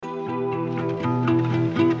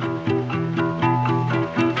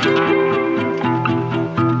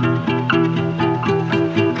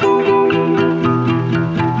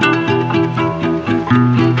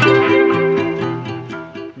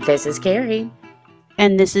This is Keri,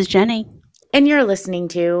 And this is Jeni. and you're listening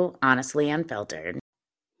to Honestly Unfiltered.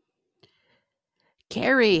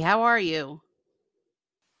 Keri, how are you?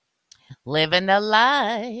 Living the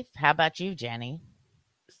life. How about you, Jeni?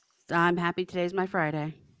 I'm happy today's my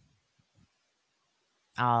Friday.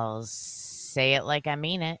 I'll say it like I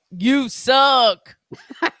mean it. You suck.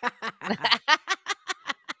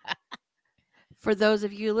 For those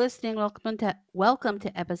of you listening, welcome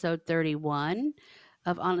to episode 31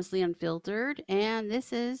 of Honestly Unfiltered, and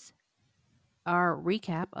this is our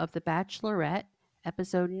recap of The Bachelorette,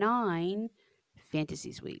 episode 9,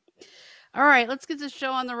 Fantasy Suite. All right, let's get this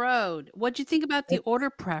show on the road. What'd you think about the order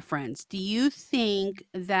preference? Do you think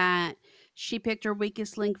that she picked her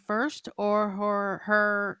weakest link first, or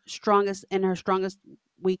her strongest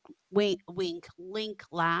weak link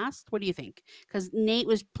last? What do you think? Because Nate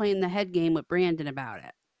was playing the head game with Brandon about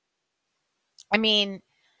it. I mean,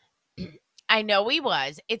 I know he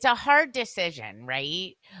was. It's a hard decision,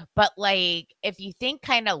 right? But like, if you think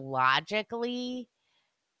kind of logically,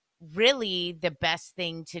 really the best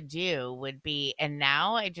thing to do would be, and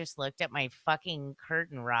now I just looked at my fucking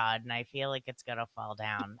curtain rod and I feel like it's gonna fall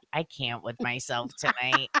down. I can't with myself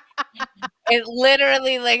tonight. It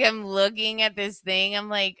literally, like, I'm looking at this thing, I'm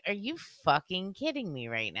like, are you fucking kidding me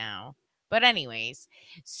right now? But anyways,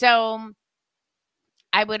 so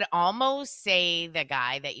I would almost say the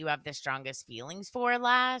guy that you have the strongest feelings for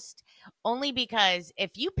last, only because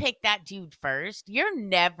if you pick that dude first, you're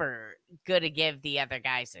never gonna give the other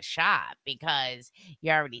guys a shot because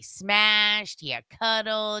you already smashed, you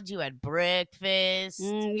cuddled, you had breakfast.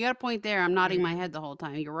 You got a point there. I'm nodding my head the whole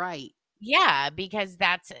time. You're right. Yeah, because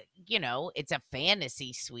that's, it's a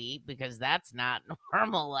fantasy suite because that's not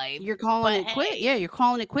normal life. You're calling But it quit. hey, Yeah, you're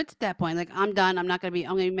calling it quits at that point. Like, I'm done. I'm gonna be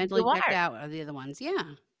mentally you checked are. out of the other ones. Yeah.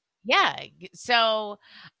 Yeah. So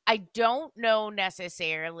I don't know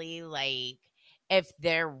necessarily like if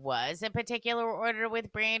there was a particular order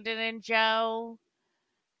with Brandon and Joe,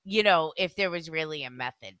 if there was really a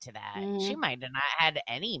method to that. She Mhm. might have not had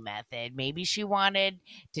any method. Maybe she wanted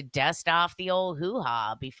to dust off the old hoo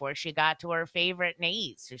ha before she got to her favorite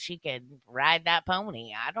Nate so she could ride that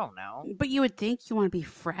pony. I don't know. But you would think you wanna be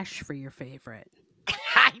fresh for your favorite.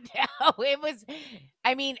 I know.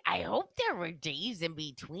 I hope there were days in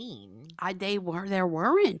between. There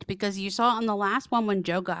weren't, because you saw on the last one when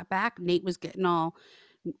Joe got back, Nate was getting all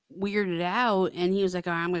weirded out, and he was like,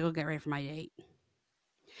 "Alright, I'm gonna go get ready for my date."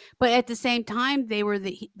 But at the same time,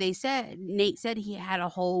 they said Nate said he had a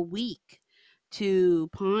whole week to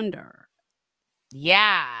ponder.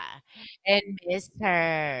 Yeah, and miss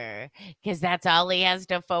her because that's all he has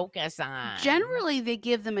to focus on. Generally, they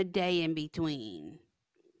give them a day in between.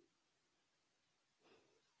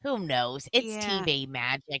 Who knows? It's Yeah, TV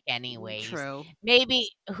magic anyways. true. Maybe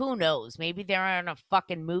who knows? Maybe they're on a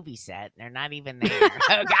fucking movie set and they're not even there.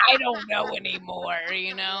 I don't know anymore,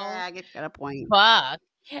 Yeah, I guess you got a point. Fuck.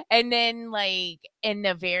 And then, like, in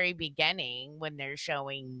the very beginning when they're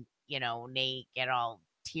showing, Nate get all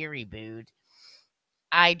teary booed,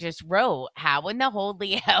 I just wrote, how in the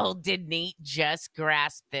holy hell did Nate just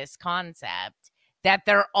grasp this concept that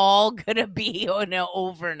they're all gonna be on an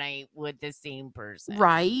overnight with the same person?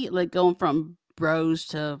 Right? Like going from bros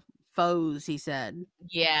to foes, he said.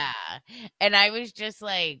 Yeah. And I was just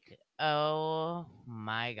like, oh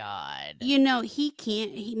my God. He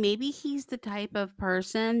can't maybe he's the type of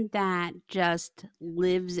person that just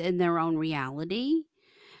lives in their own reality,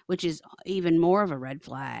 which is even more of a red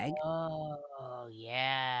flag. Oh,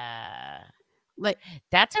 yeah. Like,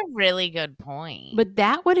 That's a really good point. but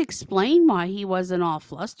that would explain why he wasn't all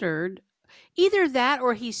flustered. Either that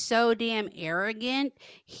or he's so damn arrogant.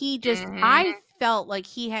 I Mhm. felt like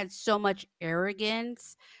he had so much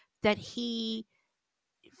arrogance that he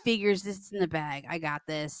figures this is in the bag. I got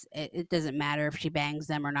this. It doesn't matter if she bangs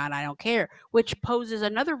them or not. I don't care. Which poses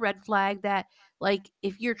another red flag that, like,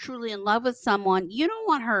 if you're truly in love with someone, you don't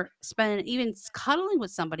want her spending even cuddling with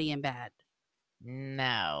somebody in bed.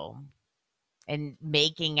 No. And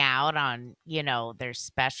making out on, their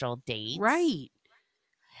special dates. Right.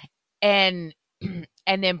 And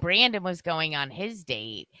and then Brandon was going on his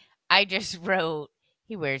date. I just wrote,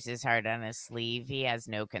 he wears his heart on his sleeve. He has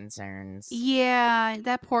no concerns. Yeah,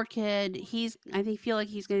 that poor kid. I think feel like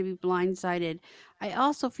he's going to be blindsided. I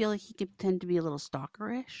also feel like he could tend to be a little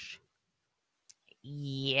stalkerish.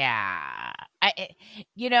 Yeah.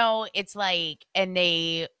 It's like, and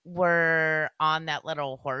they were on that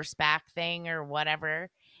little horseback thing or whatever.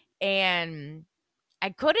 And I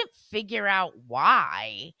couldn't figure out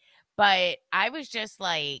why, but I was just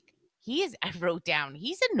like, I wrote down,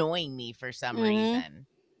 he's annoying me for some Mhm. reason.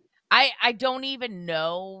 I don't even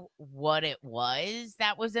know what it was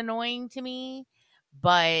that was annoying to me,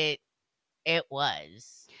 but it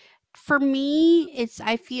was. For me, it's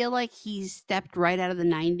I feel like he's stepped right out of the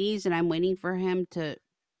 90s and I'm waiting for him to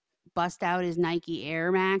bust out his Nike Air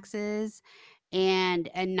Maxes and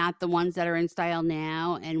not the ones that are in style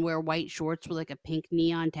now and wear white shorts with like a pink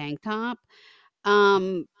neon tank top.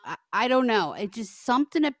 I don't know. It's just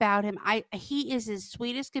something about him. He is as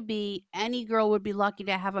sweet as could be. Any girl would be lucky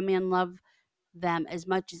to have a man love them as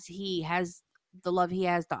much as he has the love he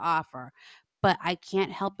has to offer. But I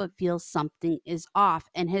can't help but feel something is off.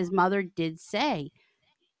 And his mother did say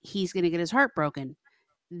he's going to get his heart broken.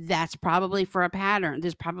 That's probably for a pattern.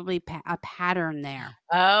 There's probably a pattern there.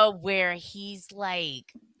 Oh, where he's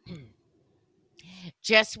like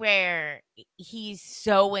just where he's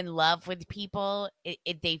so in love with people,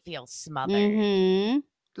 they feel smothered. Mhm.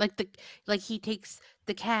 Like the like he takes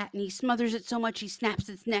the cat and he smothers it so much he snaps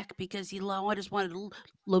its neck because I just wanted to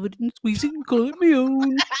love it and squeeze it and call it my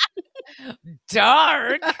own.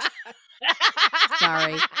 Dark.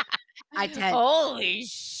 Sorry. I tend Holy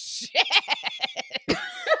shit.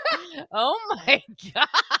 Oh my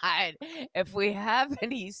god. If we have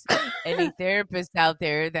any therapists out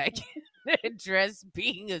there that can address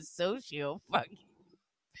being a sociopath,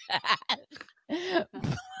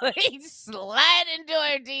 please slide into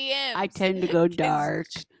our I DMs tend to go because dark.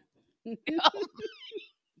 oh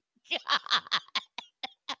my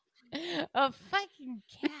god. A fucking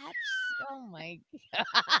cat. Oh my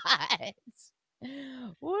god.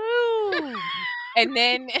 Woo! And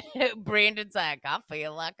then Brandon's like, I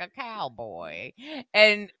feel like a cowboy.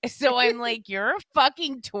 And so I'm like, you're a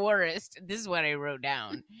fucking tourist. This is what I wrote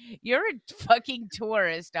down. You're a fucking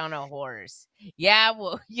tourist on a horse. Yeah,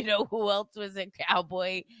 well, you know who else was a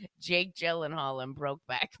cowboy? Jake Gyllenhaal in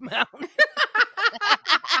Brokeback Mountain.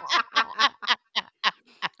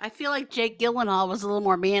 I feel like Jake Gyllenhaal was a little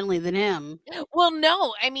more manly than him. Well,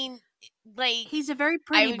 no, I mean, like, He's a very I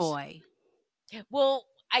pretty was boy. well,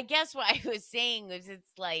 I guess what I was saying was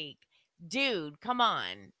it's like, dude, come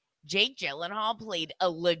on. Jake Gyllenhaal played a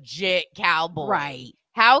legit cowboy. Right.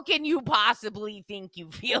 How can you possibly think you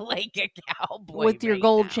feel like a cowboy With your right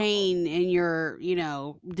gold now? chain and your,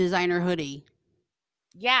 designer hoodie.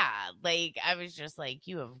 Yeah, like I was just like,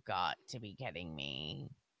 you have got to be kidding me.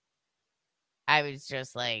 I was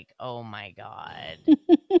just like, oh my God.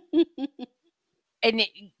 And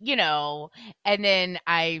and then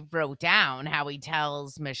I wrote down how he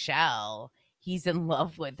tells Michelle he's in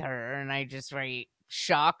love with her, and I just write,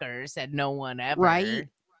 "Shocker," said no one Right? ever.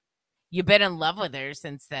 You've been in love with her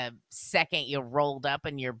since the second you rolled up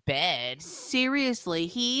in your bed. Seriously,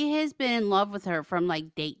 he has been in love with her from,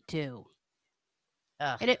 like, date 2.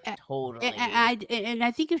 Ugh, And it totally. and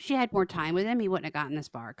I think if she had more time with him, he wouldn't have gotten this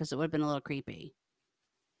far because it would've been a little creepy.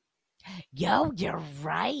 Yo, you're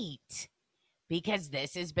right, because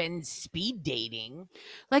this has been speed dating.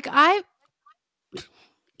 Like, I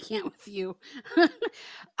can't with you.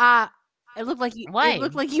 Uh, it Why?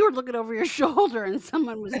 looked like you were looking over your shoulder and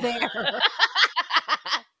someone was there.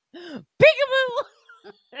 Peekaboo!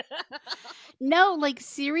 No, like,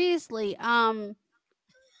 seriously, I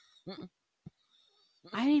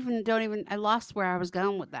even don't even I lost where I was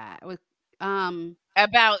going with that. Um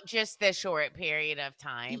About just the short period of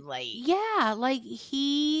time, like, Yeah, like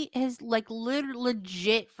he has like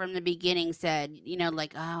legit from the beginning said,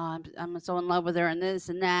 like, oh, I'm so in love with her and this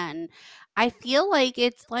and that. And I feel like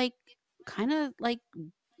it's like kind of like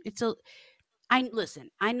it's a I listen,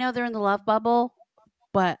 I know they're in the love bubble,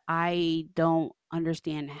 but I don't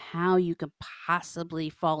understand how you could possibly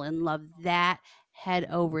fall in love that head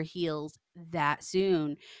over heels that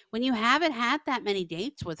soon when you haven't had that many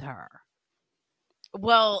dates with her.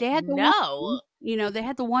 well, They had the no. they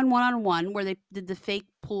had the one-on-one where they did the fake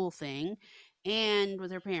pool thing and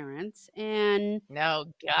with her parents, and No,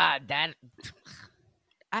 God, that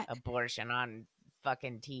I abortion on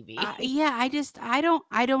fucking TV. yeah,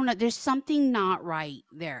 I don't know, there's something not right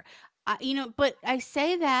there. But I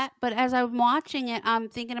say that, but as I'm watching it, I'm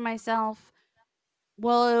thinking to myself,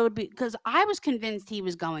 well, it would be because I was convinced he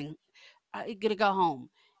was gonna go home,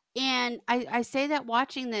 and I say that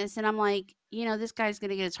watching this, and I'm like, this guy's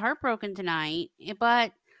gonna get his heart broken tonight,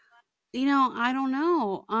 but, I don't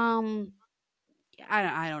know,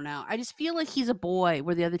 I don't know. I just feel like he's a boy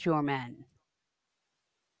where the other 2 are men.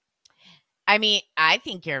 I mean, I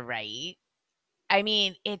think you're right. I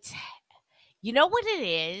mean, it's you know what it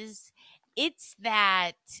is? It's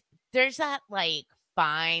that there's that, like,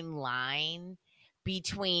 fine line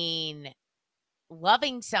between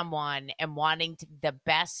loving someone and wanting the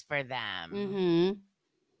best for them. Mhm.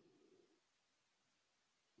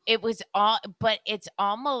 it was all but it's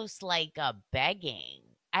almost like a begging.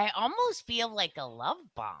 I almost feel like a love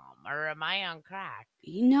bomb, or am I on crack?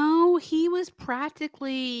 He was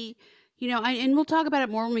practically, and we'll talk about it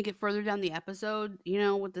more when we get further down the episode,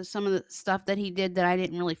 with some of the stuff that he did that I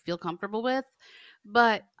didn't really feel comfortable with.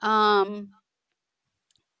 But,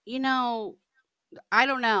 you know, I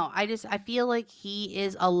don't know. I feel like he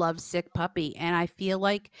is a lovesick puppy, and I feel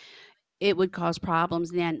like it would cause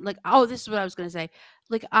problems. And then, like, oh, this is what I was gonna say.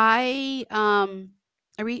 Like, I've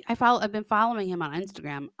been following him on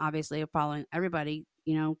Instagram. Obviously, I'm following everybody,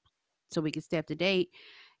 so we can stay up to date.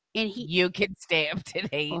 And he You can stay up to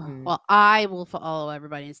date and well, I will follow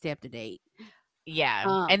everybody and stay up to date. yeah,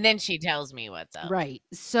 Um, and then she tells me what's up. right.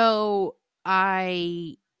 So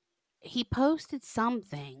I he posted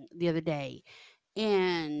something the other day,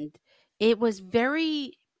 and it was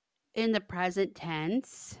very in the present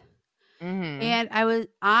tense. Mhm. And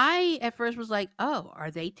I at first was like, "Oh,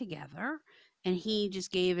 are they together?" And he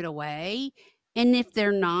just gave it away. And if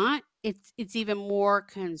they're not, it's even more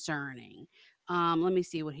concerning. Let me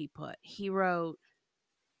see what he put. He wrote,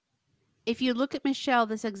 "If you look at Michelle,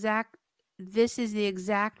 this is the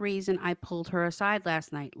exact reason I pulled her aside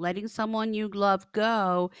last night. Letting someone you love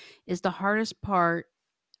go is the hardest part,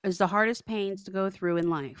 is the hardest pains to go through in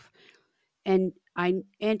life. And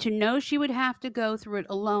to know she would have to go through it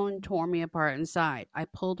alone tore me apart inside. I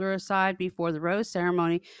pulled her aside before the rose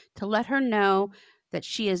ceremony to let her know that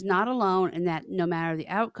she is not alone and that no matter the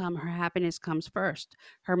outcome, her happiness comes first.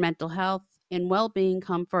 Her mental health and well-being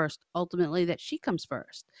come first. Ultimately, that she comes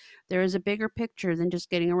first. There is a bigger picture than just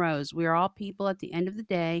getting a rose. We are all people at the end of the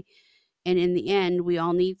day, and in the end, we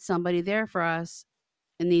all need somebody there for us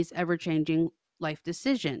in these ever changing life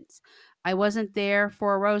decisions. I wasn't there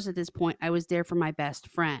for a rose at this point. I was there for my best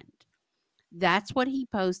friend." That's what he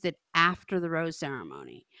posted after the rose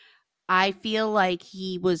ceremony. I feel like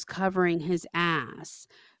he was covering his ass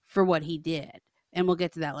for what he did. And we'll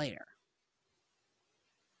get to that later.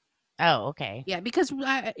 Oh, okay. Yeah, because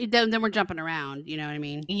then we're jumping around. You know what I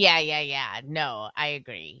mean? Yeah, yeah, yeah. No, I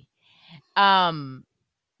agree. Um,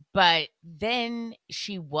 but then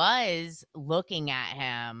she was looking at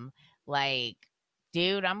him like,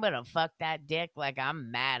 "Dude, I'm gonna fuck that dick like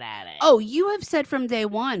I'm mad at it." Oh, you have said from day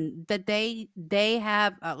one that they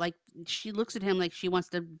have like she looks at him like she wants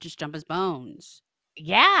to just jump his bones.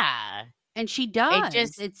 Yeah. And she It does.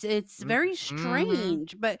 just It's mm, very mhm.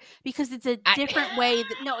 strange, but because it's a I different way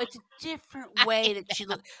that no, it's a different I way that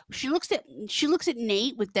she looks at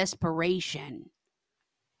Nate with desperation.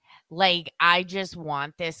 like, I just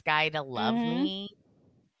want this guy to love Mhm. me.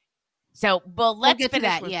 So, well, We'll let's get to finish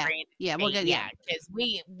that, with yeah. Brandon Yeah, we'll Tate, get yeah. yeah, because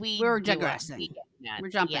we We're we digressing. get We're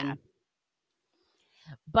nuts, yeah. jumping.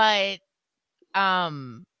 But,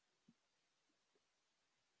 um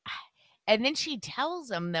and then she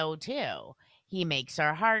tells him though too, he makes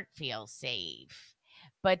her heart feel safe.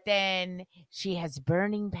 But then she has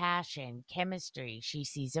burning passion, chemistry, she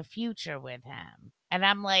sees a future with him. And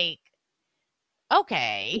I'm like,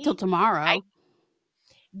 Until "Okay." I tomorrow.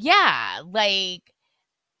 yeah, like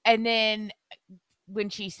and then when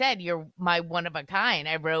she said, "You're my one of a kind,"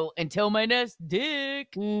 I wrote, "Until my next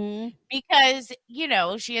dick." Mhm. Because,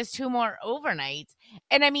 she has 2 more overnights,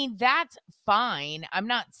 and I mean, that's fine. I'm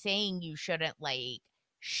not saying you shouldn't, like,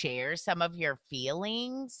 share some of your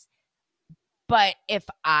feelings, but if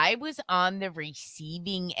I was on the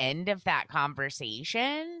receiving end of that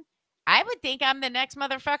conversation, I would think I'm the next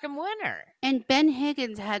motherfucking winner. And Ben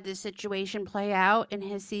Higgins had this situation play out in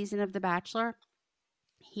his season of The Bachelor.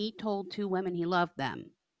 He told 2 women he loved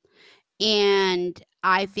them. And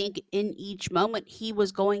I think in each moment he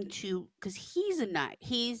was going to, because he's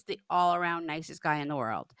the all around nicest guy in the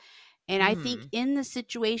world. And I think Mhm, in the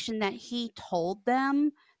situation that he told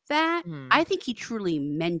them that, mhm. I think he truly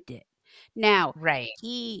meant it. Now, Right.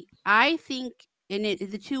 I think,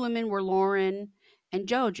 the 2 women were Lauren and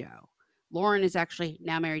JoJo. Lauren is actually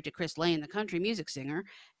now married to Chris Lane, the country music singer,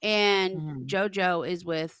 and Mhm, JoJo is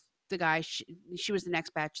with the guy she was the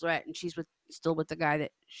next bachelorette, and she's still with the guy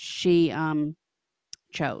that she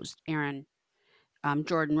chose, Aaron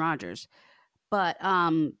Jordan Rogers. But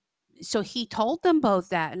so he told them both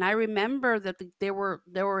that, and I remember that they were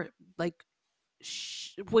like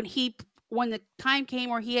when the time came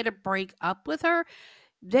where he had to break up with her,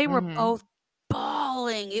 they were mhm. both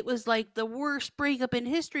bawling. It was like the worst breakup in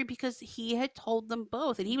history because he had told them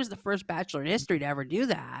both, and he was the first bachelor in history to ever do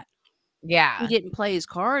that. He Yeah. didn't play his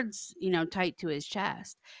cards, tight to his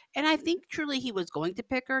chest. And I think truly he was going to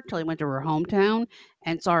pick her till he went to her hometown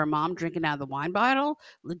and saw her mom drinking out of the wine bottle,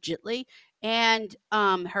 legitly. And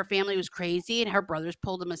her family was crazy, and her brothers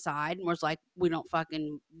pulled him aside and was like, "We don't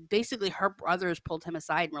fucking." Basically, her brothers pulled him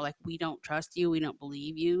aside and were like, "We don't trust you. We don't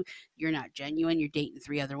believe you. You're not genuine. You're dating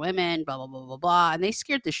 3 other women. Blah blah blah blah blah." And they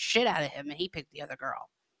scared the shit out of him, and he picked the other girl.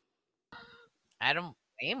 I don't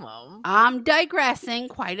blame him. I'm digressing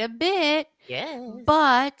quite a bit, Yes.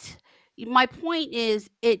 but my point is,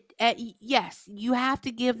 yes, you have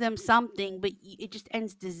to give them something, but it just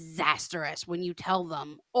ends disastrous when you tell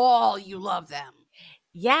them all you love them.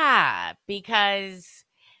 Yeah, because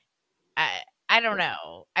I don't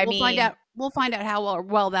know. I We'll find mean, out. We'll find out how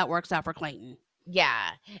well that works out for Clayton.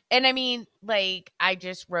 yeah. And I mean, like, I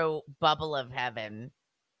just wrote Bubble of Heaven.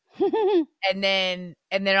 And then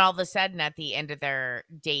all of a sudden at the end of their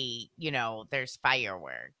date, there's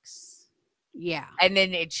fireworks. Yeah, And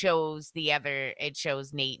then it shows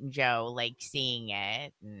Nate and Joe, like, seeing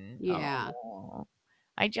it, and, yeah. "Oh,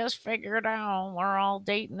 I just figured out we're all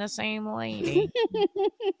dating the same lady."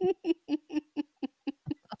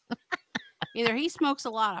 Either he smokes a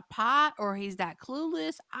lot of pot or he's that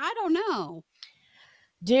clueless. I don't know.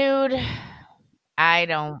 Dude, I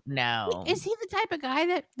don't know. Is he the type of guy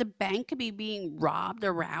that the bank could be being robbed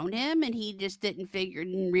around him and he just didn't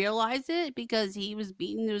realize it because he was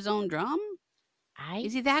beating his own drum? I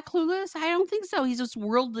Is he that clueless? I don't think so. He's this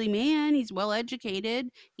worldly man. He's well educated.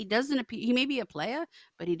 He doesn't appear, he may be a player,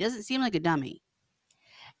 but he doesn't seem like a dummy.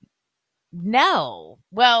 No.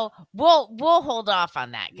 Well, we'll hold off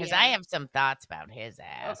on that because I Yeah. have some thoughts about his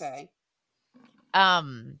ass. Okay.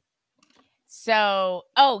 Um, so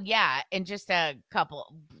oh, yeah, and just another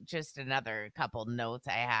couple notes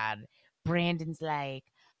I had. Brandon's like,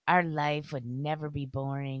 "Our life would never be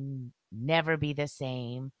boring, never be the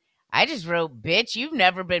same." I just wrote, "Bitch, you've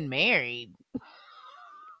never been married."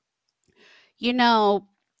 You know,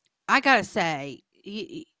 I gotta say,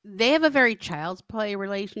 they have a very child's play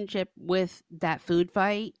relationship with that food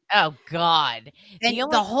fight, Oh god. and The the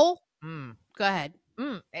only whole. mm, Go ahead.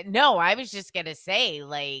 no, I was just gonna say,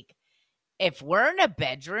 like, if we're in a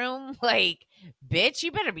bedroom, like, bitch,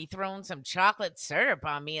 you better be throwing some chocolate syrup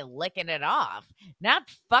on me and licking it off. Not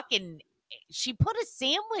fucking she put a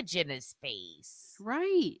sandwich in his face.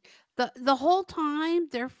 Right. The whole time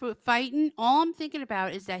they're fighting, all I'm thinking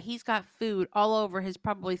about is that he's got food all over his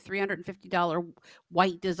probably $350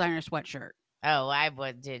 white designer sweatshirt. Oh,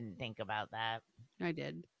 didn't think about that. I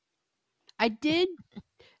did. I did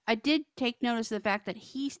I did take notice of the fact that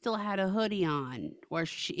he still had a hoodie on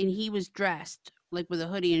and he was dressed like with a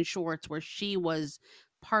hoodie and shorts where she was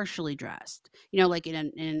partially dressed. Like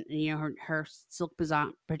in her silk Yeah.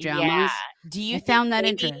 pajamas. Do you I think found that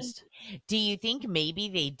maybe interest. do you think maybe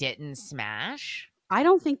they didn't smash? I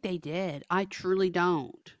don't think they did. I truly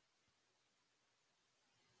don't.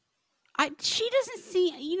 She doesn't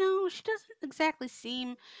seem, she doesn't exactly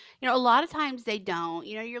seem, a lot of times they don't.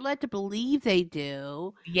 You're led to believe they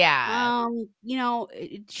do. Yeah.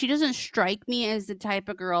 She doesn't strike me as the type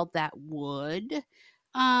of girl that would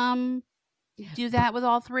um do that with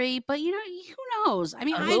all three, but who knows? I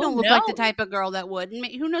mean, I Who don't look like the knows? type of girl that would.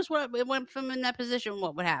 Who knows what went from in that position,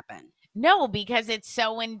 what would happen? No, because it's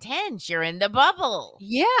so intense. You're in the bubble.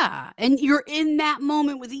 Yeah, and you're in that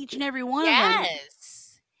moment with each and every one of them.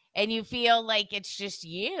 Yes. And you feel like it's just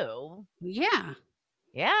you. Yeah.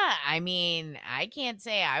 Yeah, I mean, I can't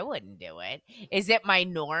say I wouldn't do it. Is it my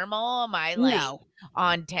normal? Am I, like, No.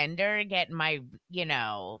 on Tinder getting my you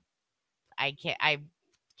know, I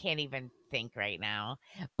can't even think right now.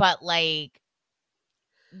 But, like,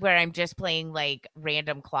 where I'm just playing, like,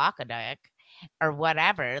 random clock-a-dock or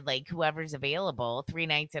whatever, like, whoever's available 3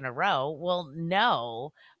 nights in a row, well,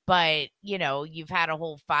 no, but, you've had a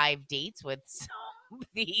whole 5 dates with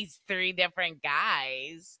these 3 different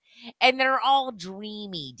guys, and they're all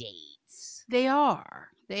dreamy dates. They are.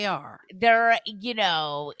 They are.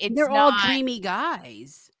 It's They're all not dreamy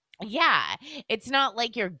guys. yeah, it's not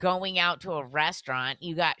like you're going out to a restaurant,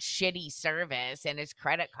 you got shitty service, and his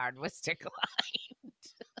credit card was declined.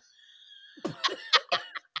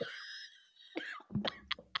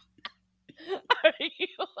 Are you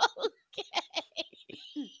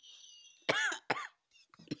okay?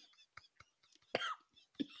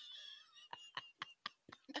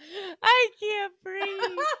 I can't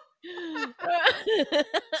breathe.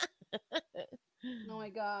 Oh my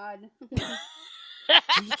god.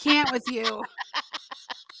 You can't with you.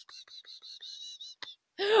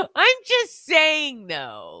 I'm just saying,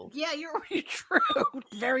 though, Yeah, you're very true.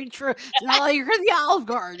 Very true. It's not like you're in the Olive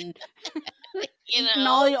Garden you eating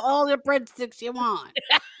know? all the breadsticks you want.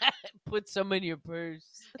 Put some in your purse.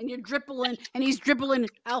 And he's dribbling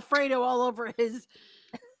Alfredo all over his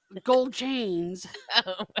gold chains.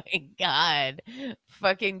 Oh my god.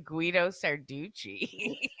 Fucking Guido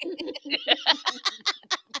Sarducci.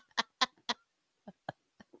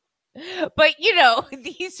 But,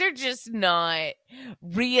 these are just not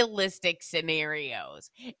realistic scenarios.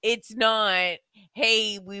 It's not,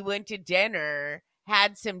 "Hey, we went to dinner,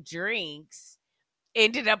 had some drinks,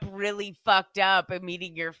 ended up really fucked up and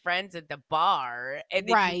meeting your friends at the bar, and then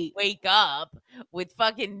you Right. wake up with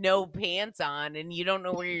fucking no pants on and you don't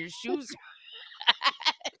know where your shoes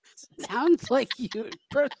Sounds like you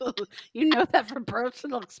know that from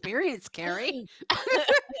personal experience, Keri. are."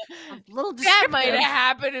 A little That might have descriptive.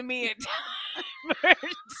 happened to me a time or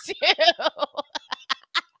 2.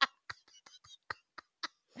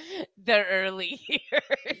 The early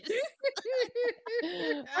years.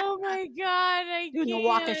 Oh my god, I Doing the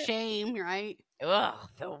walk of can't. shame, right? Ugh,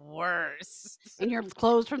 the worst. In your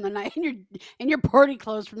clothes from the night in your party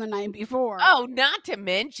clothes from the night before. Oh, not to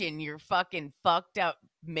mention your fucking fucked up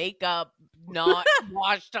makeup, not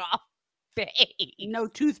washed off No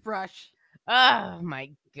face. toothbrush. Oh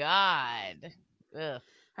my god. Ugh.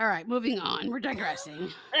 All right, moving on. We're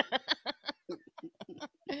digressing.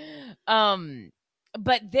 Um,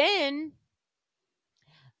 but then,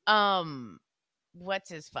 um, what's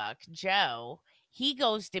his fuck? Joe, he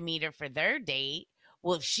goes to meet her for their date.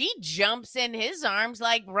 Well, she jumps in his arms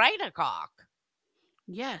like right a cock.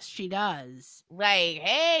 Yes, she does. Like,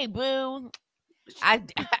 hey, boo.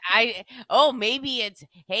 I, oh, maybe it's,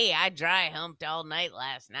 hey, I dry humped all night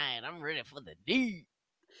last night. I'm ready for the D.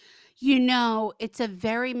 You know, it's a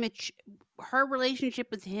very much her relationship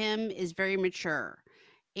with him is very mature.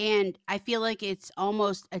 And I feel like it's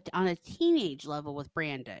almost on a teenage level with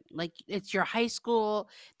Brandon. Like it's your high school,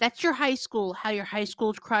 that's your high school, how your high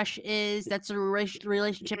school crush is. That's a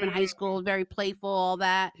relationship in high school, very playful, all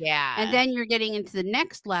that. And Yeah. then you're getting into the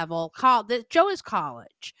next level. Joe is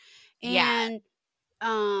college. Yeah. And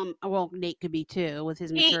well, Nate could be too with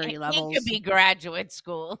his He, maturity he could levels. be graduate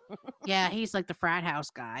school. Yeah, he's like the frat house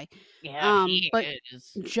guy. Yeah, he But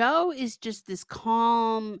is. Joe is just this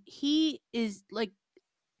calm. He is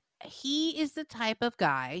the type of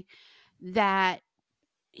guy that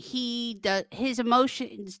he does his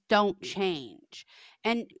emotions don't change.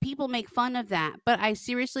 And people make fun of that, but I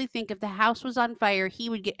seriously think if the house was on fire, he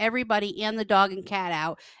would get everybody and the dog and cat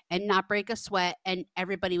out and not break a sweat and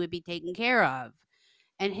everybody would be taken care of.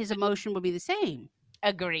 And his emotion would be the same.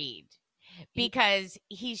 Agreed. He Because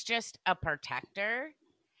he's just a protector.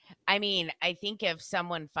 I mean, I think if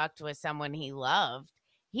someone fucked with someone he loved,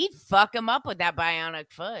 he'd fuck him up with that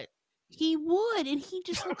bionic foot. he would, and he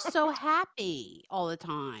just looks so happy all the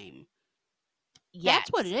time. That's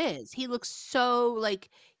what it Yes. is. He looks so like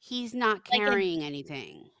he's not Like carrying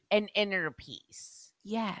anything. an inner peace.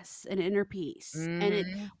 Yes, an inner peace. And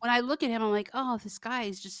Mhm. when I look at him, I'm like, oh, this guy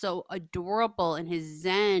is just so adorable and his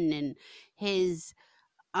zen and his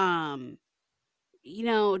um,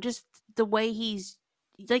 just the way he's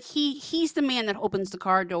like he's the man that opens the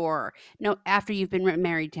car door. No, after you've been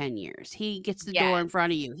married 10 years. He gets the door in Yes.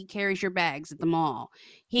 front of you. He carries your bags at the mall.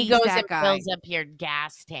 He He's goes and that guy. fills up your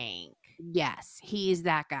gas tank. Yes, he is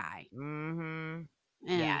that guy. Mhm.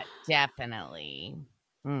 Yeah, Eh, definitely.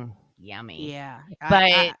 Yummy. yeah. But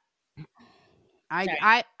sorry.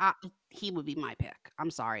 I he would be my pick.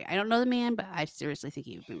 I'm sorry. I don't know the man, but I seriously think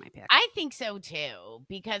he would be my pick. I think so too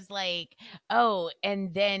because oh,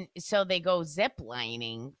 and then so they go zip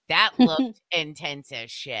lining. That looked intense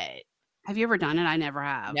as shit. Have you ever done it? I never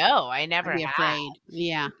have. No, I I'd never be have. afraid.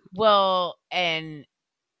 Yeah. Well, and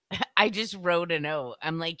I just wrote a note.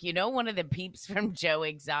 I'm like, one of the peeps from Joe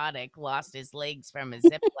Exotic lost his legs from a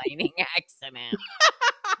zip lining accident.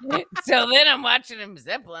 So then I'm watching him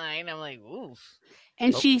zip line. I'm like, oof.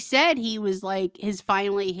 And Oh, she said he was like his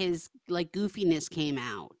like goofiness came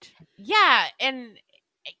out. yeah, and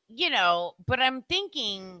but I'm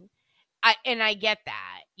thinking I get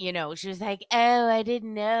that. She was like, "Oh, I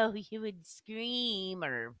didn't know you would scream,"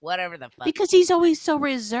 or whatever the fuck. Because he's always so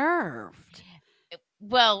reserved.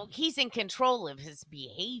 Well, he's in control of his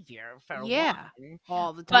behavior for Yeah. one,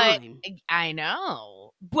 All the but time. I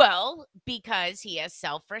know. Well, because he has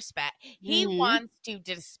self-respect. He Mhm. wants to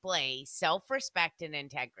display self-respect and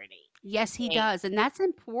integrity. Yes, he And does. And that's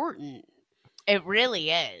important. it really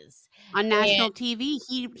is. On And national TV,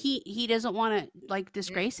 he doesn't want to like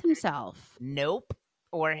disgrace himself. nope.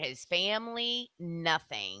 Or his family,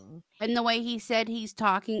 nothing. And the way he said he's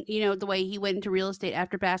talking, the way he went into real estate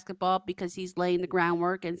after basketball because he's laying the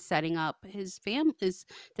groundwork and setting up his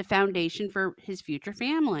the foundation for his future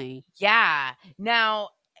family. Yeah. Now,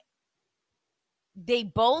 they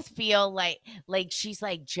both feel like she's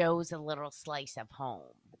like Joe's a little slice of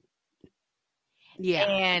home. Yeah,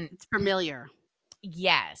 And it's familiar.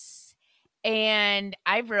 yes. And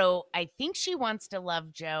I wrote, "I think she wants to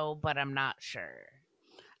love Joe, but I'm not sure."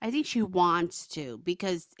 I think she wants to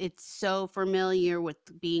because it's so familiar with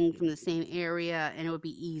being from the same area, and it would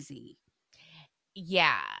be easy.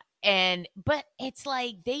 Yeah, and but it's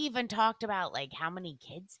like they even talked about, like, how many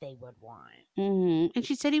kids they would want. Mhm, and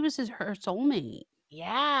she said he was her soulmate.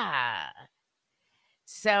 Yeah.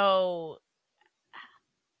 So,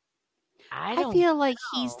 I I don't feel like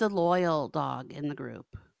he's know. the loyal dog in the group.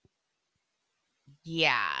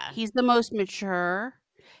 Yeah. He's the most mature.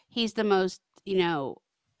 He's the most,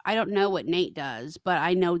 I don't know what Nate does, but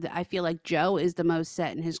I know that I feel like Joe is the most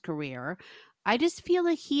set in his career. I just feel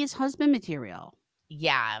like he is husband material.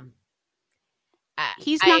 Yeah.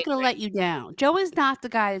 He's I not gonna let you down. Joe is not the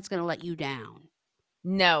guy that's gonna let you down.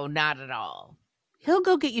 No, not at all. He'll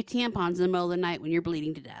go get you tampons in the middle of the night when you're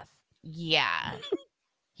bleeding to death. Yeah.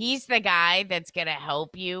 He's the guy that's gonna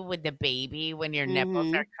help you with the baby when your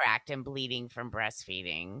nipples are Mhm. cracked and bleeding from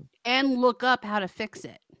breastfeeding. And look up how to fix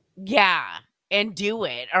it. Yeah, and do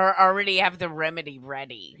it or already have the remedy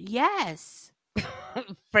ready Yes.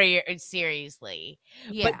 for your seriously.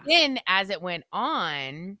 But Yeah. then as it went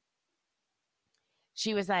on,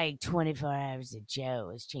 she was like, "24 hours of Joe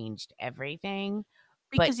has changed everything."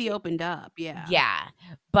 But Because he opened up, yeah. yeah,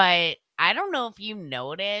 but I don't know if you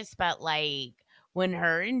noticed, but, like, when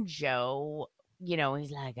her and Joe,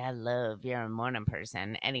 he's like, "I love you're a morning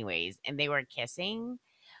person." Anyways, and they were kissing,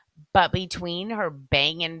 but between her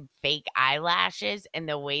banging fake eyelashes and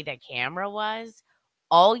the way the camera was,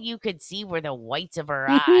 all you could see were the whites of her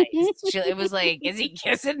eyes. It was like, "Is he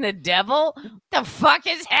kissing the devil? What the fuck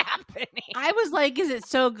is happening?" I was like, "Is it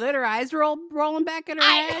so good her eyes rolling back in her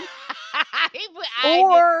I head? I just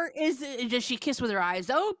Or does she kiss with her eyes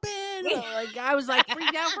open?" Like, I was, like,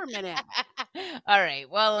 freaked out for a minute. Alright,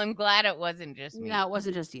 well, I'm glad it wasn't just me. No, it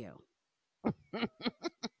wasn't just you.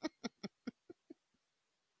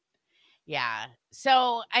 Yeah.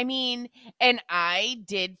 So, I mean, and I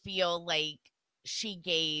did feel like she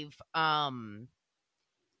gave,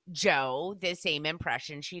 Joe the same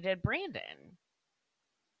impression she did Brandon.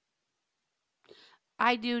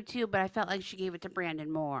 I do too, but I felt like she gave it to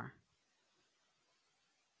Brandon more.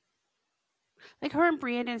 Like, her and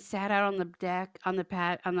Brandon sat out on the deck, on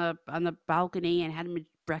the balcony and had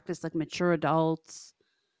breakfast like mature adults.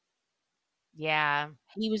 Yeah.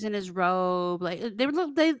 He was in his robe, like,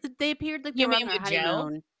 they appeared like they You were on mean their with Joe?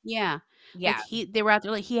 honeymoon. Yeah. Like, Yeah. they were out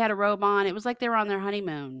there, like, he had a robe on, it was like they were on their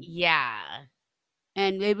honeymoon, Yeah.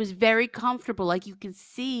 and it was very comfortable, like, you could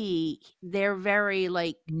see they're very,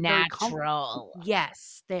 like, very Natural.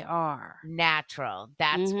 yes, they are. Natural.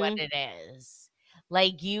 That's what Mhm, it is.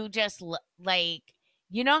 Like, you just like,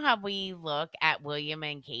 you know how we look at William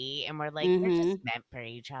and Kate and we're like, "They're just mhm. meant for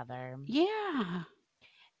each other." Yeah.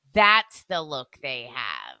 That's the look they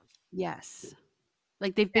have. Yes.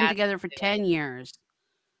 Like, they've been That's together what for it 10 is. years.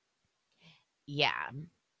 Yeah.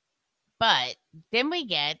 But then we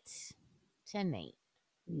get to Nate.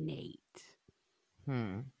 Nate.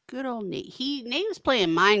 Hmm. Good old Nate. Nate was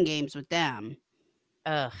playing mind games with them.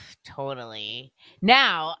 Ugh, totally.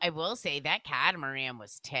 Now, I will say that catamaran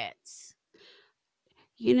was tits.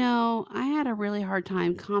 I had a really hard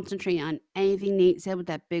time concentrating on anything Nate said with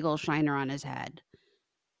that big old shiner on his head.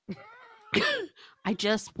 I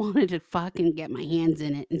just wanted to fucking get my hands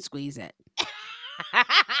in it and squeeze it.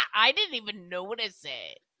 I didn't even notice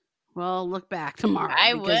it. Well, look back tomorrow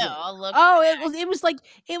I because will look oh, it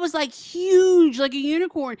was like huge, like a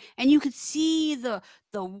unicorn, and you could see the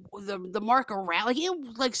mark around, like it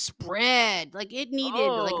was like spread, like it needed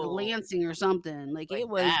like oh, lancing or something. Like like it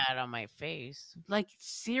was that on my face. like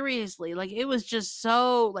seriously, like it was just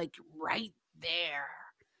so like right there.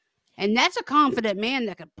 And that's a confident man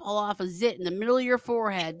that could pull off a zit in the middle of your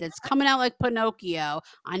forehead that's coming out like Pinocchio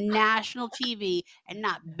on national TV and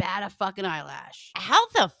not bat a fucking eyelash. How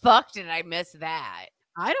the fuck did I miss that?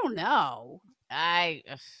 I don't know. I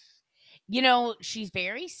ugh. She's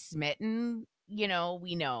very smitten,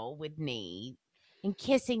 we know with Nate. And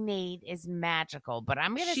kissing Nate is magical, but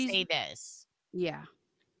I'm gonna She's say this. yeah.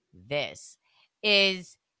 This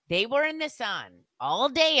is they were in the sun all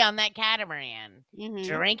day on that catamaran, Mhm.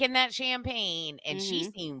 drinking that champagne, and she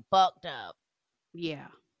Mhm. seemed fucked up. Yeah.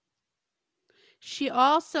 She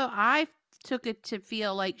also I took it to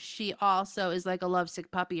feel like she also is like a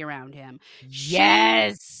lovesick puppy around him. She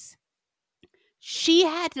Yes. she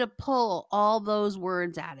had to pull all those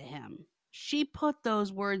words out of him. She put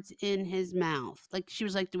those words in his mouth. Like she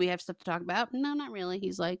was like, "Do we have stuff to talk about?" "No, not really."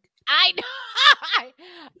 He's like, I know.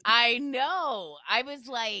 I know. I was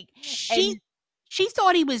like she and she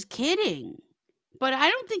thought he was kidding. But I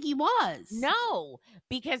don't think he was. No,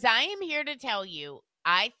 because I am here to tell you,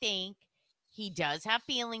 I think he does have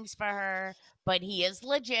feelings for her, but he is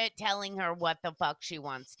legit telling her what the fuck she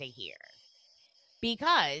wants to hear.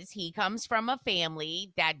 Because he comes from a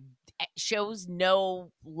family that shows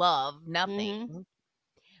no love, Mhm. nothing.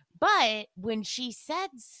 But when she said,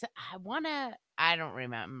 I don't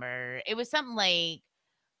remember. It was something like,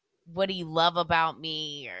 "What do you love about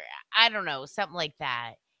me?" Or I don't know, something like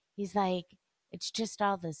that. He's like, "It's just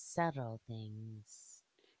all the subtle things."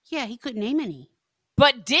 Yeah, he couldn't name any.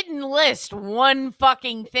 But didn't list one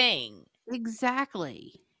fucking thing.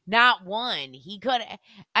 Exactly. Not one. He could,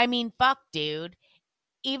 I mean, fuck, dude.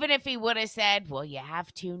 Even if he would have said, "Well, you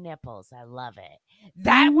have 2 nipples. I love it."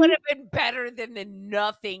 That would Mhm. have been better than the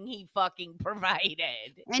nothing he fucking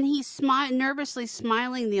provided. And he's nervously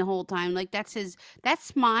smiling the whole time, like, that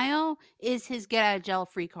smile is his get out of jail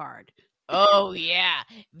free card. Oh, yeah.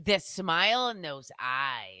 The smile in those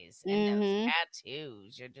eyes and those Mhm.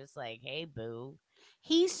 tattoos. You're just like, "Hey, boo."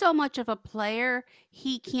 He's so much of a player,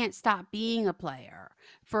 he can't stop being a player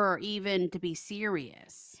for even to be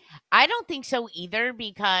serious. I don't think so either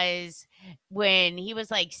because when he was,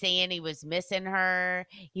 like, saying he was missing her,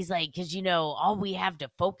 he's like, "'Cause, all we have to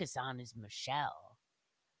focus on is Michelle."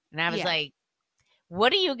 And I was Yeah. like,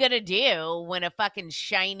 "What are you gonna do when a fucking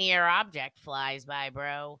shinier object flies by,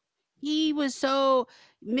 bro?" He was so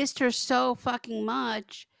missed her so fucking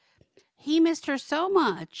much. He missed her so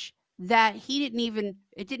much that he didn't even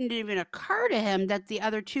it didn't even occur to him that the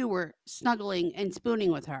other 2 were snuggling and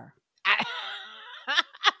spooning with her. I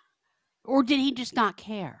Or did he just not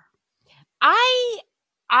care? I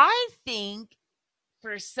I think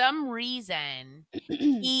for some reason,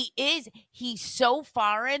 he's so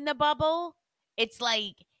far in the bubble, it's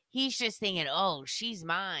like he's just thinking, "Oh, she's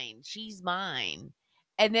mine."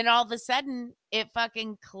 And then all of a sudden, it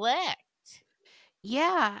fucking clicked.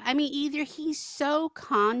 Yeah, I mean, either he's so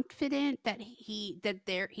confident that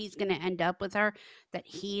he's gonna end up with her that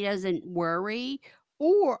he doesn't worry,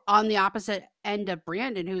 or on the opposite end of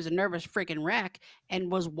Brandon, who's a nervous freaking wreck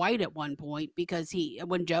and was white at one point because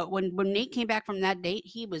when Nate came back from that date,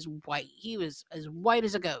 he was white. He was as white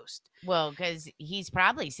as a ghost. Well, because he's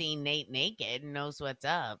probably seen Nate naked and knows what's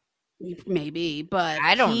up. Maybe, but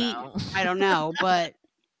I don't know. I don't know,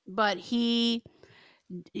 but he,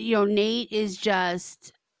 Nate is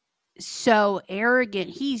just so arrogant.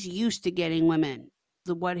 He's used to getting women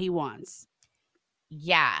what he wants.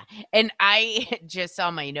 Yeah, and I just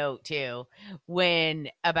saw my note too when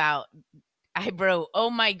about I wrote, "Oh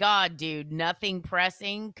my god, dude, nothing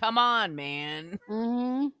pressing. Come on, man."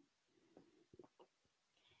 Mhm.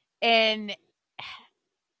 And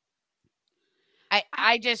I I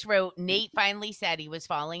I just wrote, "Nate finally said he was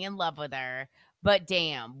falling in love with her, but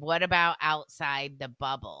damn, what about outside the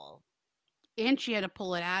bubble?" and she had to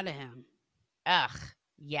pull it out of him. Ugh,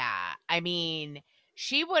 yeah. I mean,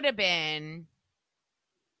 she would have been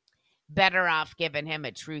better off giving him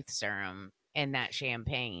a truth serum in that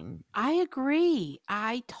champagne. I agree.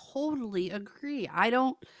 I totally agree. I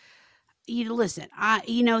don't listen,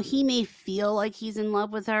 he may feel like he's in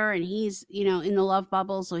love with her and he's, in the love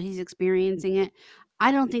bubble, so he's experiencing it.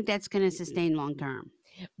 I don't think that's gonna sustain long term.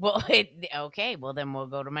 Well, okay, well, then we'll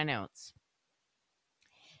go to my notes.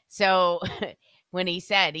 So, when he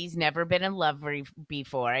said he's never been in love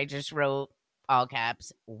before, I just wrote all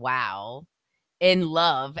caps, "Wow." In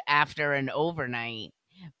love after an overnight.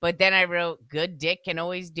 But then I wrote, "Good dick can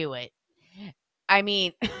always do it." I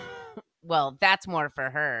mean, well, that's more for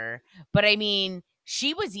her, but I mean,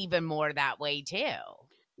 she was even more that way too.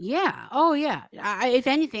 Yeah. Oh, yeah. If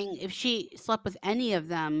anything, if she slept with any of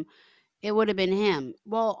them, it would have been him.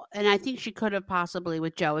 Well, and I think she could have possibly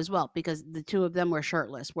with Joe as well because the 2 of them were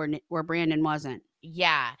shirtless where Brandon wasn't.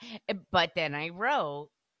 Yeah, but then I wrote,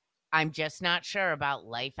 "I'm just not sure about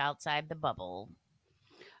life outside the bubble."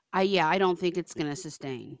 Yeah, I don't think it's gonna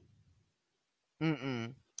sustain.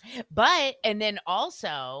 Mm-mm. But and then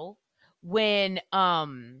also when,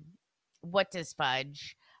 what does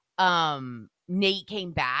fudge? Nate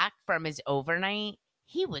came back from his overnight,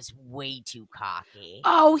 he was way too cocky.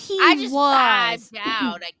 Oh, he I just was. vibed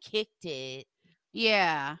out, I kicked it.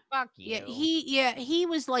 Yeah. Fuck you. He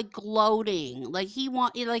was, like, gloating, like, he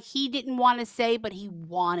didn't wanna say, but he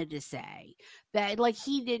wanted to say. That like,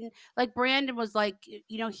 he didn't like, Brandon was like,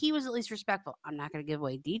 he was at least respectful. "I'm not gonna give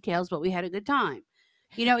away details, but we had a good time."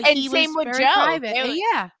 And He same was with very Joe, private. they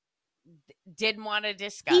Yeah. didn't wanna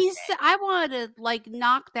discuss it. I wanted to, like,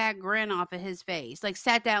 knock that grin off of his face, like,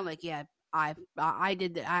 sat down like, "Yeah, I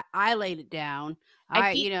did I laid it down. I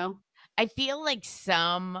I" feel I feel like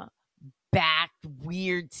some back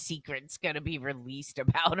weird secret's gonna be released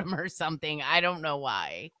about him or something. I don't know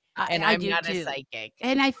why, and I I'm do not a too. psychic.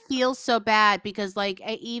 And I feel so bad because, like,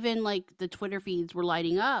 even, like, the Twitter feeds were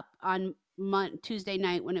lighting up on Tuesday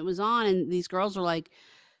night when it was on, and these girls were like,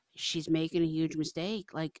 "She's making a huge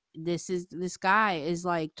mistake, like, this guy is,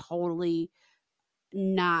 like, totally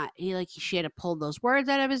not she had to pull those words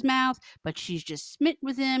out of his mouth, but she's just smitten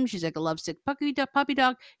with him, she's like a lovesick puppy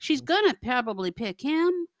dog, she's gonna probably pick him,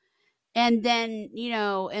 and then,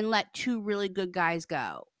 and let 2 really good guys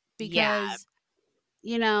go." Yeah. Because,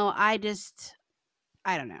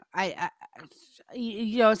 I don't know.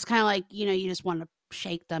 It's kinda like, you just wanna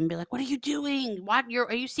shake them, be like, "What are you doing?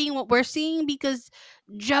 Are you seeing what we're seeing? Because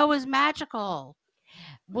Joe is magical."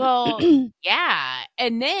 Well, yeah,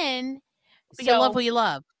 and then But you love so who you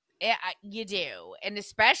love. yeah, you do, and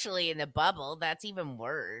especially in the bubble, that's even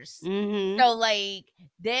worse. Mhm. So, like,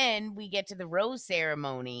 then we get to the rose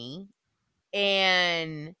ceremony,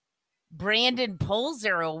 and Brandon pulls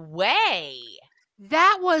her away.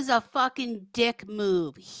 That was a fucking dick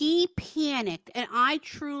move. He panicked, and I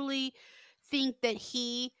truly think that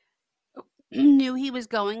he knew he was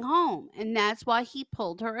going home, and that's why he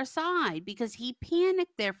pulled her aside because he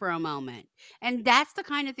panicked there for a moment. And that's the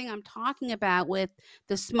kind of thing I'm talking about with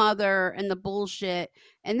the smother and the bullshit.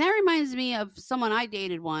 And that reminds me of someone I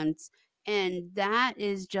dated once, and that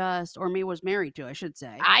is just or me was married to, I should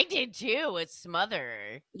say. I did too, it's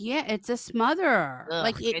smother. Yeah, it's a smother.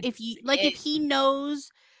 Ugh, If he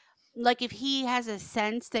knows, like, if he has a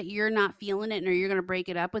sense that you're not feeling it or you're gonna break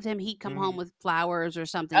it up with him, he'd come home Mhm. with flowers or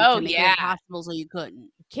something Oh, to make it yeah. impossible so you couldn't.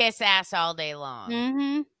 Kiss ass all day long.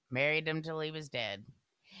 Mhm. Married him till he was dead.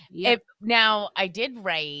 Yep. Now I did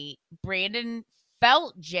write, Brandon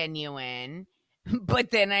felt genuine,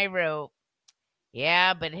 but then I wrote,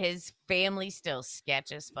 "Yeah, but his family's still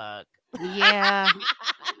sketch as fuck." Yeah.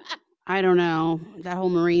 I don't know. That whole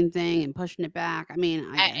marine thing and pushing it back. I mean,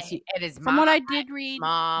 I guess you And his from what I did read,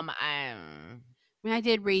 I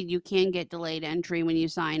did read you can get delayed entry when you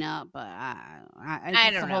sign up, but I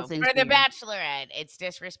it's the don't whole know. thing's For the weird. Bachelorette, it's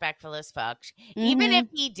disrespectful as fuck. Even if Mhm.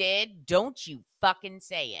 he did, don't you fucking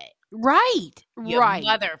say it. Right. You Right.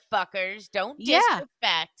 motherfuckers. Don't Yeah.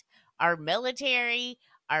 disrespect our military,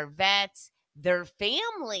 our vets, their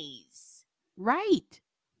families Right.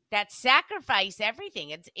 that sacrifice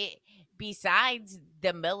everything. Besides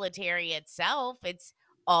the military itself, it's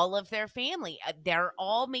all of their family. They're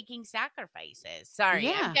all making sacrifices. Sorry,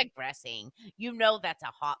 I'm Yeah. digressing. You know that's a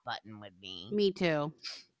hot button with me. Me too.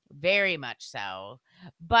 Very much so.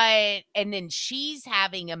 But and then she's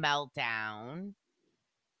having a meltdown.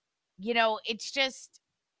 It's just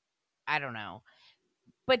I don't know.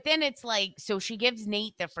 But then it's like, so she gives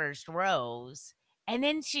Nate the first rose, and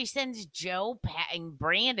then she sends and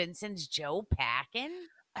Brandon sends Joe packing.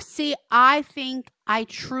 See, I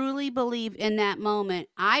truly believe in that moment.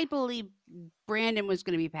 I believe Brandon was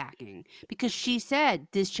gonna be packing because she said,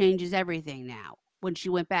 "This changes everything now." When she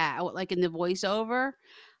went back, like in the voiceover,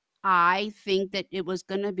 I think that it was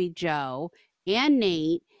gonna be Joe and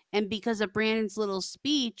Nate, and because of Brandon's little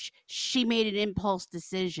speech, she made an impulse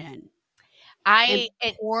decision, and I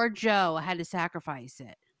it, poor Joe had to sacrifice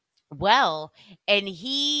it. well, and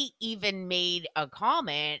he even made a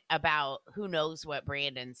comment about who knows what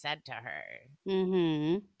Brandon said to her.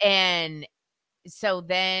 Mhm. And so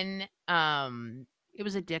then It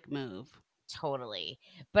was a dick move. totally.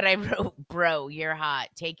 But I wrote, "Bro, you're hot.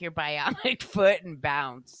 Take your bionic foot and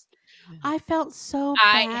bounce." I felt so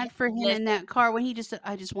I bad for him in listen, that car when he just said,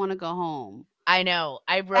 "I just wanna go home." I know.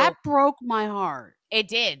 That broke my heart. It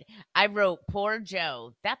did. I wrote, "Poor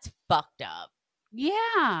Joe. That's fucked up."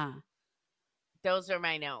 Yeah. Those are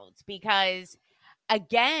my notes because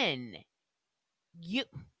again, you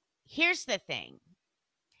here's the thing.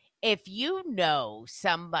 If you know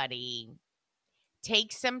somebody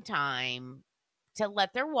takes some time to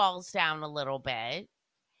let their walls down a little bit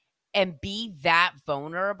and be that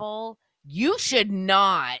vulnerable, you should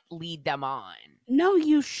not lead them on. No,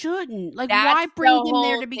 you shouldn't. Like, why That's the bring him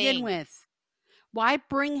there whole to begin thing. with? Why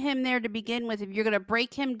bring him there to begin with if you're gonna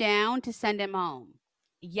break him down to send him home?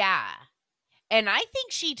 Yeah. And I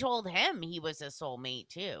think she told him he was a soulmate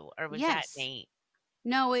too, or was that Yes. Nate?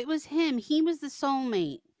 No, it was him. He was the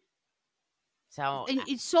soulmate. So, And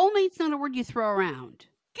soulmate's not a word you throw around.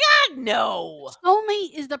 God no.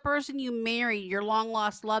 Soulmate is the person you married, your long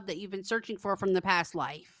lost love that you've been searching for from the past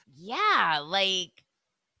life. Yeah, like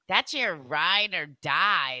that's your ride or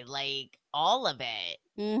die, like all of it.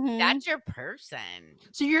 Mhm. That's your person.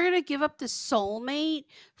 So you're gonna give up the soulmate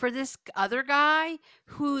for other guy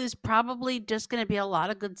who is probably just gonna be a lot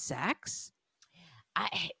of good sex?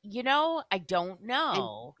 I don't and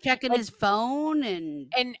know. checking And his phone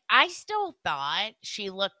and and I still thought she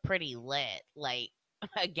looked pretty lit, like,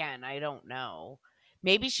 again, I don't know.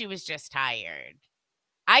 Maybe she was just tired.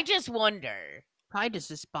 I just wonder. probably just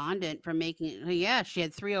despondent from making yeah, she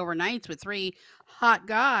had 3 overnights with 3 hot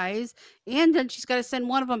guys, and then she's gotta send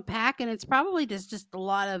one of them packing. It's probably just a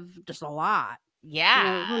lot of just a lot. You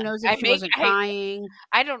Yeah. know, who knows if I she make wasn't crying.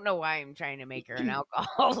 I don't know why I'm trying to make her an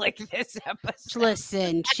alcoholic this episode.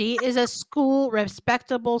 Listen, she is a school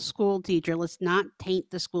respectable school teacher. Let's not taint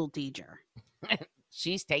the school teacher.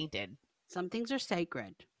 She's tainted. Some things are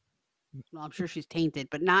sacred. Well, I'm sure she's tainted,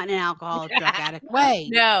 but not in an alcoholic drug addict way.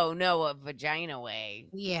 No, no, a vagina way.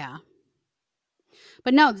 Yeah.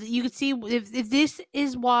 But no, you could see if this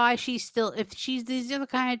is why she's still if she's these are the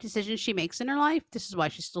kind of decisions she makes in her life, this is why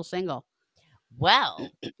she's still single. Well,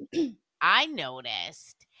 I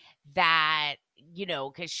noticed that,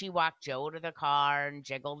 because she walked Joe to the car and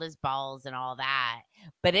jiggled his balls and all that.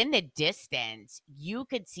 But in the distance, you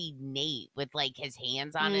could see Nate with like his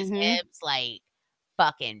hands on his Mhm. hips, like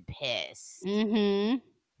fucking pissed. Mhm.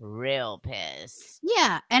 Real pissed.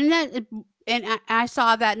 Yeah, and I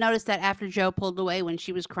saw that noticed that after Joe pulled away when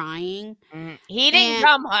she was crying, Mhm. He didn't and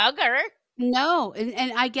come hug her. no,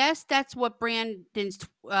 and I guess that's what Brandon's,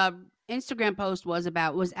 Instagram post was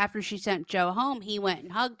about, was after she sent Joe home, he went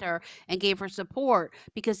and hugged her and gave her support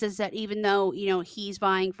because says that even though, he's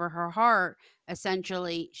vying for her heart,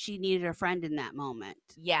 essentially, she needed a friend in that moment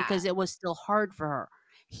Yeah. because it was still hard for her.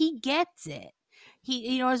 He gets it.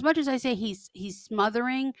 As much as I say he's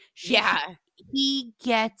smothering, Yeah. he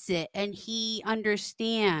gets it and he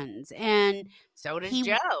understands, and So does he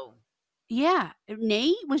Joe. yeah,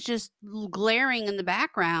 Nate was just glaring in the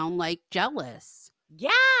background, like, jealous. Yeah.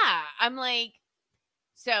 I'm like,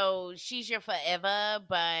 so she's your forever,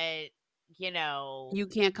 but, you know, You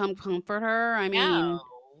can't come comfort her? I no, mean,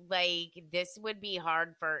 like, this would be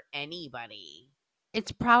hard for anybody.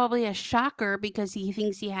 it's probably a shocker because he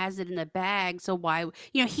thinks he has it in the bag, so why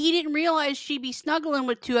he didn't realize she'd be snuggling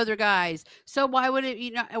with 2 other guys, so why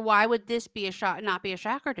would this be a shock not be a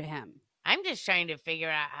shocker to him? I'm just trying to figure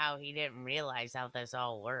out how he didn't realize how this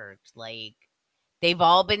all worked. Like, they've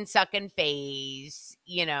all been sucking phase.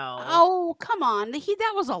 Oh, come on,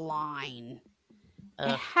 that was a line.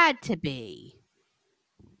 It Ugh, had to be.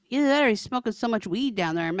 Either that or he's smoking so much weed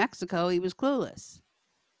down there in Mexico, he was clueless.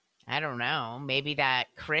 I don't know. Maybe that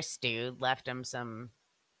Chris dude left him some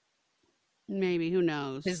Maybe, who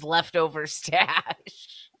knows? his leftover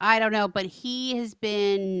stash. I don't know, but he has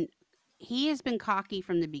been cocky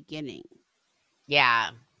from the beginning.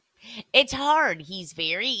 Yeah. It's hard. He's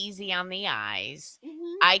very easy on the eyes.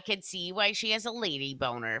 Mhm. I could see why she has a lady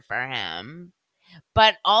boner for him.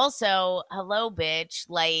 But also, hello, bitch.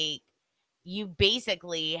 Like, you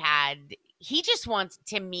basically had, he just wants,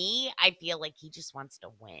 to me, I feel like he just wants to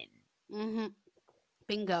win. Mhm.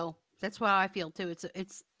 Bingo. That's how I feel too.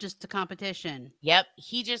 It's just a competition. Yep.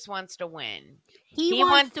 He just wants to win. He He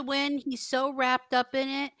wants wants, to win. He's so wrapped up in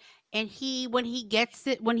it, and when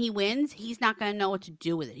he wins, he's not going to know what to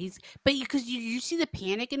do with it. Because you see the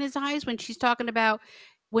panic in his eyes when she's talking about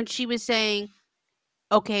when she was saying,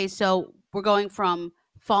 "Okay, so we're going from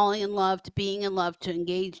falling in love to being in love to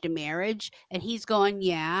engaged to marriage," and he's going,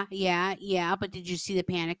 "Yeah, yeah, yeah." But did you see the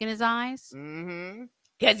panic in his eyes?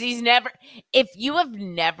 because he's never, if you have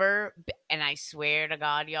never, and I swear to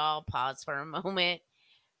God, y'all, pause for a moment.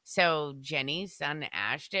 So Jenny's son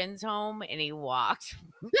Ashton's home and he walked.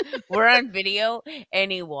 We're on video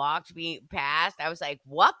and he walked me past. I was like,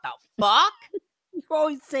 what the fuck? You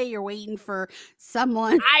always say you're waiting for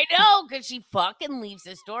someone. I know, because she fucking leaves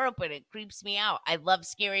this door open. It creeps me out. I love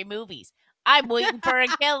scary movies. I'm waiting for a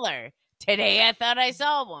killer. Today I thought I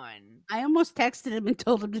saw one. I almost texted him and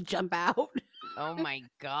told him to jump out. Oh my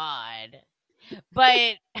God.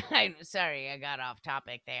 But I'm sorry, I got off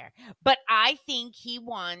topic there. But I think he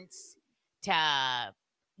wants to,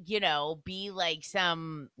 be like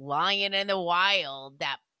some lion in the wild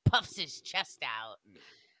that puffs his chest out.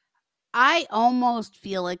 I almost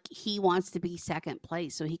feel like he wants to be second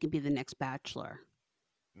place so he can be the next bachelor.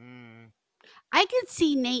 Mm. I could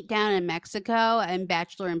see Nate down in Mexico and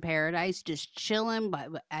Bachelor in Paradise just chilling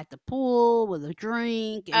at the pool with a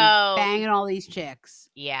drink and Oh, banging all these chicks.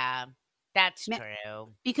 yeah, that's Ma-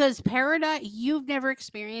 true. Because paradise, you've never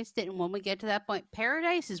experienced it. And when we get to that point,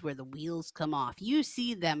 paradise is where the wheels come off. You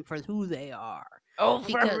see them for who they are. Oh, for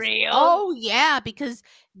Because, real? oh, yeah, because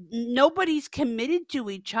nobody's committed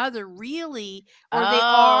to each other really, or they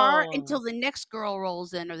are Oh. until the next girl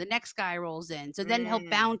rolls in or the next guy rolls in. So then he'll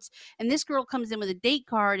Mm. bounce, and this girl comes in with a date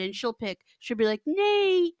card and she'll be like,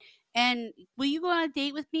 Nate. And will you go on a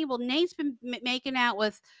date with me? Well, Nate's been making out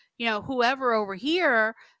with, whoever over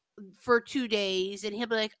here for 2 days. And he'll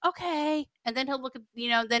be like, okay. And then he'll look at,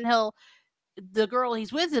 the girl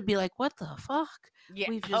he's with will be like, what the fuck? Yeah.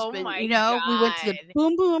 We've just Oh been, my we went to the god.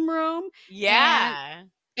 boom boom room and Yeah.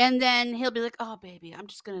 and then he'll be like, "Oh, baby, I'm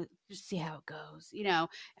just gonna just see how it goes."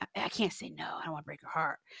 I can't say no. I don't want to break her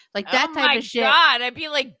heart. Like Oh that type my of shit. god. I'd be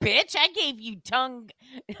like, "Bitch, I gave you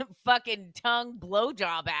fucking tongue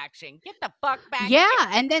blowjob action. Get the fuck back Yeah, here."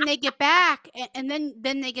 and then they get back, and then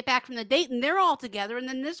they get back from the date, and they're all together, and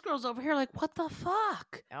then this girl's over here like, "What the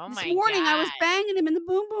fuck? Oh This my morning I was god. banging him in the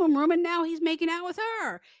boom boom room, and now he's making out with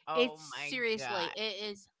her." Oh It's my seriously, god.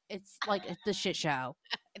 it's like the shit show.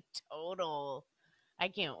 Total. I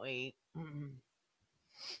can't wait.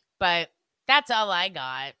 But that's all I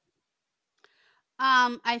got.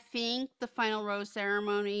 I think the final rose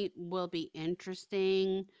ceremony will be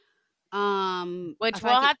interesting. Which If I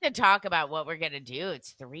we'll could, have to talk about what we're gonna do.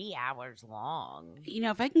 It's 3 hours long.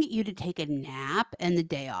 if I can get you to take a nap and the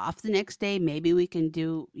day off the next day, maybe we can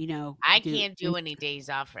do, I can't do any days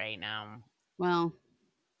off right now. well,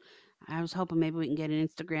 I was hoping maybe we can get an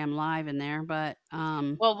Instagram live in there, but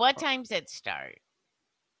Well, what time's it start?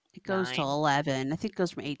 it goes till 9? 11. I think it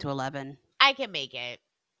goes from 8 to 11. I can make it.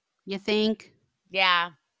 You think? Yeah.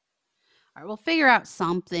 All right, we'll figure out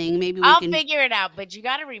something. Maybe we I'll can. figure it out, but you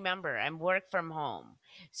gotta remember, I'm work from home.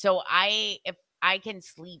 So if I can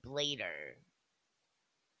sleep later,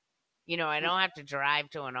 I don't have to drive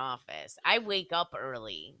to an office. I wake up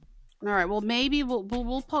early. All right. Well, maybe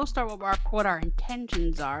we'll post what our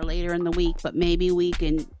intentions are later in the week, but maybe we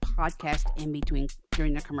can podcast in between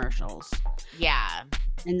during the commercials, Yeah.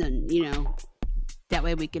 and then that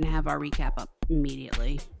way we can have our recap up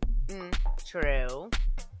immediately. True.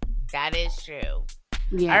 That is true.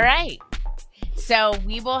 Yeah. All right. So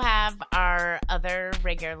we will have our other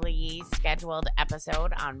regularly scheduled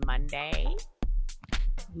episode on Monday.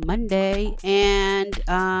 Monday and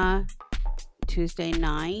Tuesday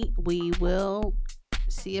night we will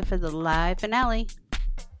see you for the live finale.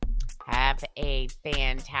 Have a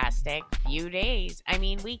fantastic few days.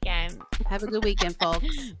 Weekend. Have a good weekend,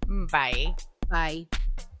 folks. Bye. Bye.